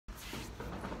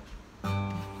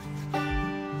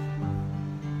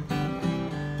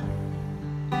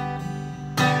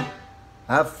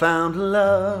I found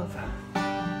love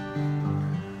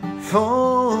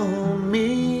for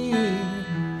me.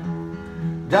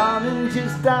 Darling,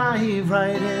 just dive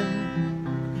right in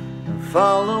and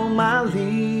follow my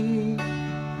lead.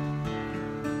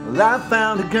 Well, I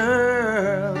found a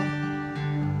girl,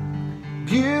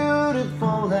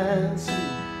 beautiful and sweet.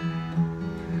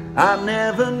 I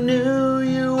never knew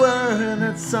you were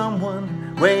that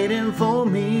someone waiting for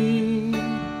me.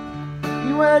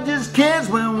 We were just kids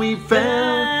when we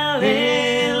fell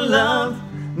in love,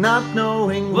 not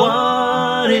knowing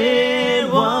what it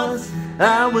was.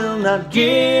 I will not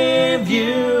give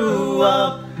you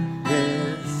up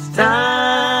this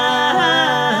time.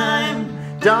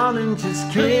 Darling,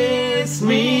 just kiss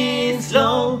me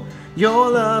slow.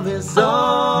 Your love is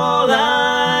all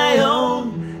I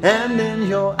own, and in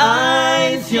your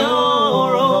eyes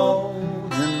you're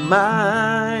holding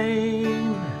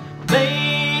mine.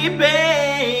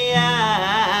 Baby,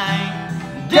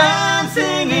 I'm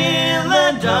dancing in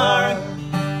the dark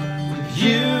with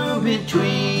you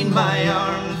between my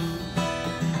arms,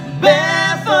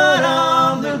 barefoot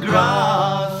on the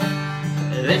grass,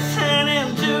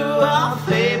 listening to our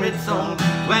favorite song.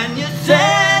 When you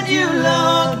said you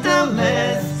looked a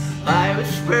mess, I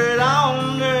whispered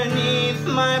underneath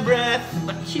my breath,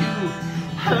 but you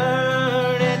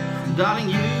heard it. Darling,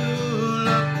 you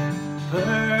look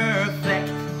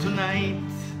perfect tonight.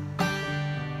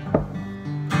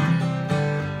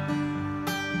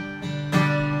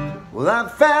 Well, I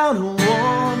found a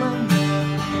woman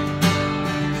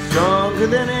stronger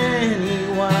than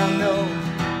anyone I know.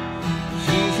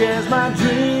 She shares my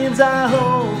dreams. I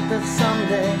hope that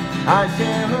someday I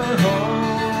share her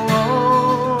home.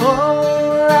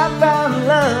 I found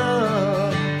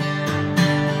love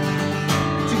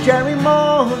to carry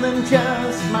more than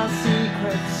just my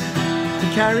secrets, to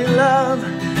carry love,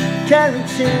 carry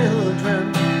children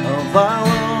of our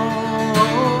own.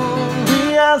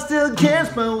 We are still kids,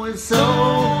 but we're so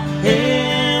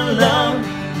in love,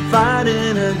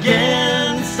 fighting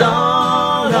against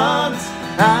all odds.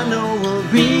 I know we'll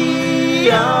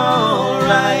be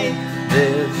alright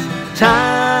this time.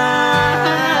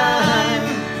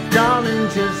 Darling,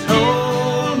 just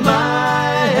hold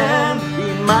my hand. Be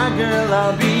my girl,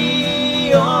 I'll be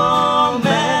your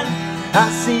man. I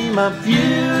see my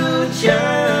future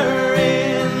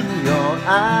in your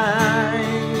eyes.